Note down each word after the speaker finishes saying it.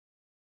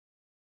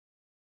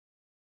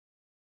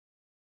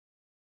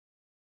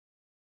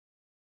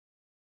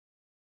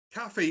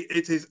Kathy,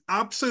 it is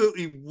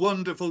absolutely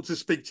wonderful to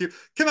speak to you.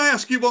 Can I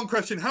ask you one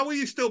question? How are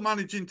you still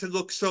managing to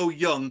look so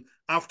young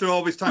after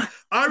all this time?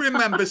 I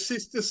remember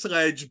Sister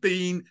Sledge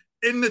being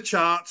in the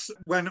charts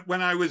when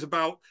I was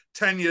about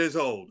 10 years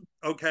old.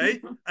 Okay,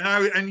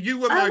 and you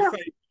were my Oh,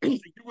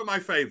 favorite. You were my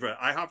favorite.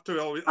 I have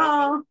to always,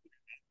 oh,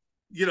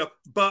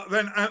 but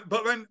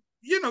then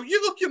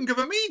you look younger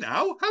than me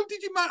now. How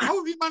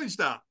have you managed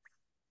that?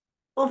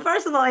 well,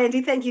 first of all,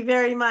 Andy, thank you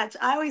very much.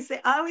 I always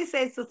say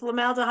it's the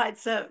formaldehyde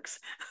soaks.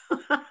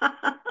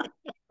 I'm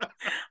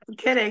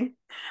kidding.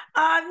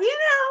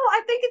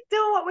 I think it's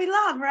doing what we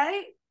love,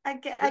 right?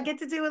 I get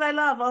to do what I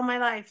love all my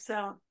life,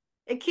 so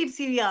it keps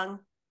you young.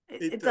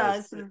 It, It it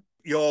does. does. And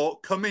You're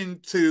coming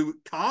to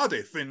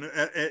Cardiff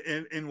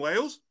in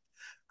Wales.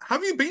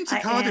 Have you been to I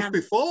Cardiff am.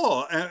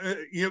 before?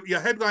 You're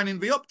headlining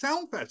the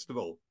Uptown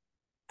Festival.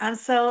 I'm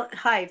so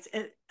hyped.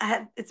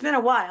 It's been a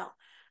while,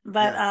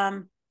 but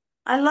Yeah.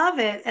 I love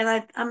it, and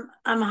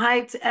I'm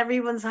hyped.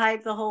 Everyone's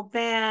hyped. The whole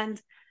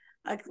band.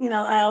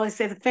 I always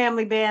say the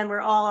family band. We're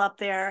all up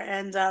there,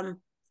 and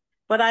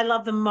what I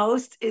love the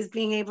most is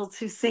being able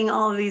to sing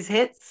all of these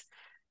hits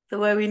the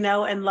way we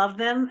know and love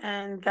them,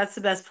 and that's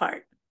the best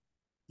part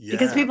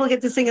because Yeah. people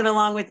get to sing it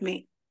along with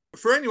me.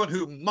 For anyone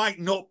who might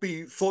not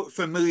be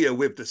familiar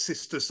with the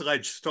Sister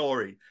Sledge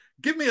story,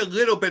 give me a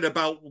little bit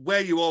about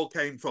where you all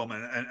came from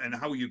and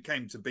how you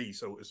came to be,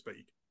 so to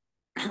speak.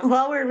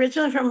 Well, we're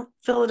originally from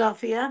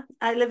Philadelphia.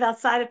 I live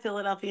outside of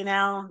Philadelphia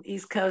now,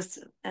 East Coast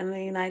in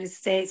the United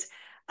States.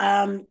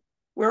 Um,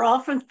 we're all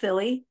from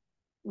Philly.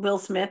 Will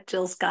Smith,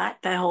 Jill Scott,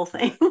 that whole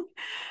thing,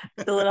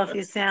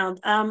 Philadelphia sound.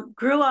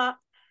 Grew up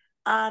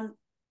um,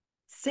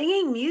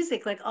 singing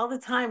music like all the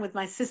time with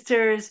my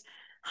sisters,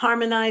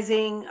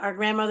 harmonizing. Our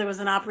grandmother was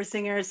an opera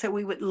singer, so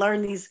we would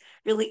learn these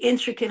really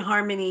intricate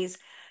harmonies,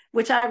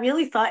 which I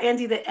really thought,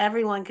 Andy, that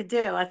everyone could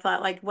do. I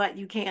thought, like, what,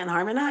 you can't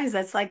harmonize?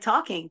 That's like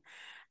talking.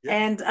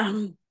 Yeah.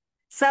 And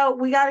so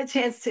we got a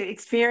chance to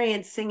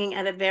experience singing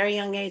at a very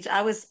young age.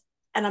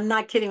 And I'm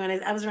not kidding,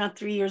 when I was around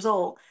 3 years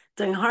old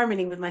doing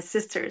harmony with my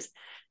sisters.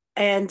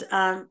 And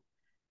and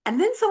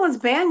then someone's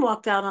band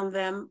walked out on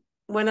them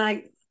when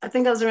I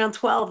think I was around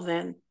 12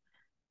 then.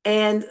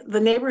 And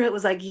the neighborhood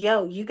was like,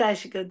 yo, you guys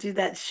should go do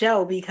that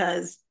show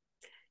because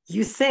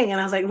you sing.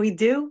 And I was like, we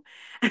do.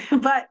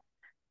 But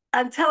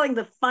I'm telling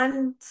the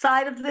fun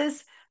side of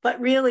this, but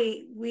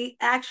really, we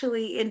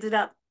actually ended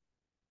up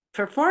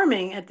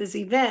performing at this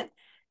event.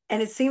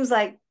 And it seems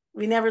like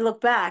we never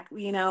looked back.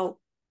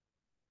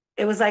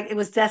 It was like it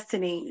was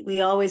destiny.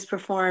 We always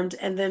performed.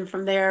 And then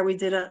from there, we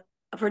did a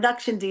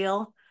production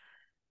deal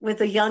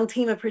with a young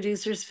team of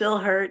producers, Phil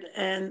Hurt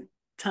and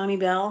Tony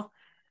Bell.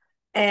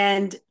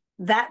 And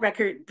that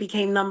record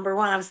became number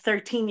one. I was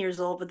 13 years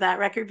old, but that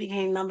record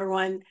became number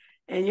one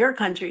in your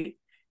country,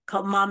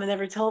 called Mama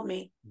Never Told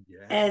Me.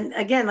 Yeah. And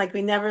again, like,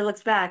 we never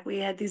looked back. We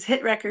had these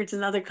hit records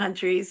in other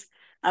countries.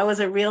 I was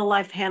a real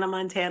life Hannah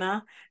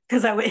Montana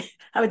because I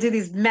would do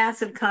these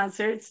massive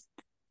concerts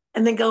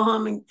and then go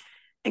home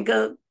and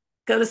go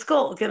to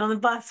school, get on the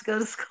bus, go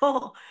to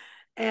school.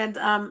 And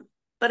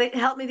but it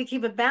helped me to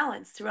keep a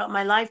balance throughout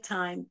my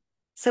lifetime.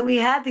 So we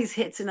had these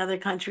hits in other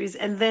countries,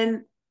 and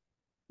then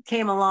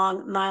came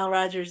along Nile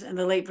Rodgers and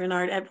the late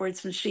Bernard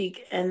Edwards from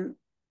Chic, and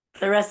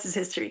the rest is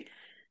history.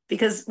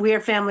 Because We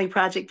Are Family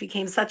Project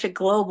became such a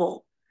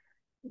global,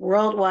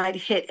 worldwide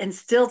hit, and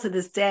still to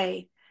this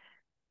day,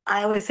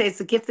 I always say it's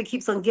the gift that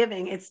keeps on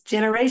giving. It's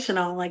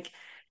generational. Like,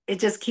 it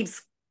just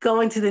keeps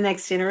going to the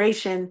next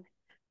generation.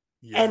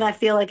 And I Yeah.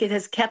 feel like it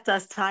has kept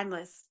us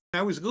timeless.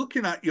 I was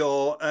looking at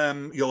your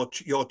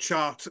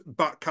chart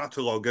back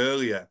catalogue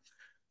earlier.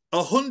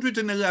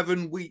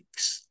 111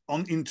 weeks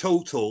on in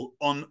total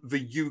on the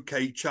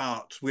UK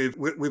charts with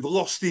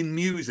Lost in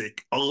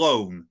Music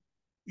alone.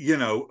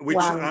 Which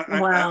Wow.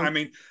 Wow.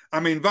 I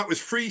mean that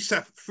was three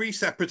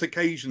separate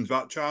occasions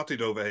that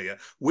charted over here.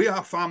 We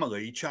Are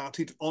Family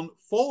charted on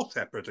four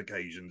separate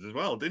occasions as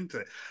well, didn't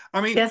it?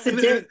 I mean, Yes, it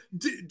did.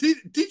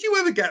 did you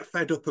ever get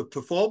fed up of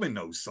performing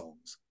those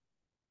songs?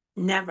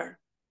 Never.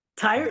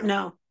 Tired?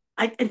 No.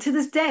 No. And to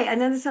this day, I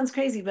know this sounds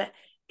crazy, but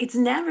it's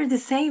never the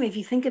same if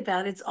you think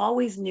about it. It's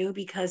always new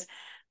because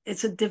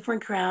it's a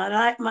different crowd.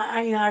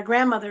 Our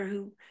grandmother,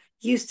 who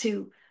used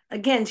to,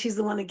 again, she's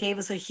the one that gave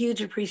us a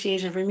huge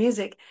appreciation for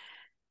music,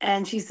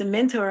 and she used to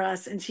mentor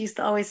us. And she used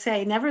to always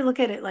say, never look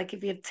at it like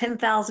if you have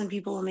 10,000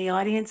 people in the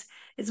audience,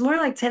 it's more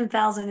like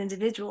 10,000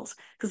 individuals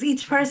because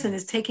each person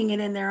is taking it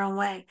in their own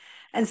way.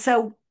 And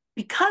so,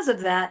 because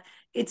of that,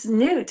 it's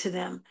new to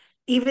them.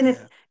 Even if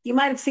Yeah. you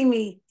might have seen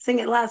me sing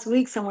it last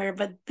week somewhere,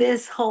 but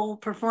this whole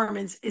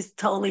performance is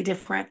totally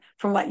different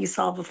from what you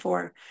saw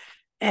before.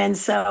 And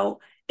so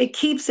it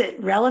keeps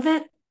it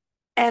relevant.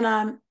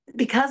 And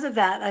because of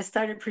that, I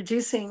started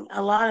producing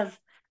a lot of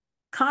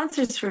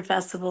concerts for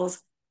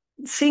festivals.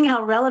 Seeing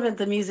how relevant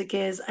the music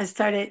is, I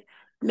started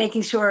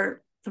making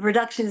sure the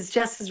production is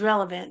just as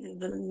relevant.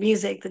 The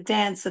music, the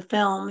dance, the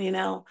film,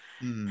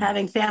 Mm.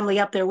 having family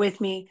up there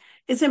with me.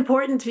 It's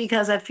important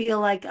because I feel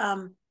like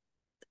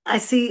I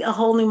see a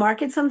whole new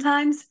market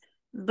sometimes,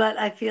 but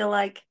I feel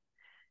like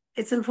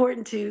it's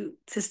important to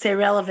stay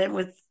relevant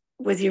with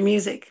with your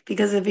music,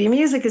 because if your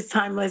music is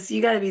timeless,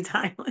 you got to be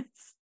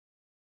timeless.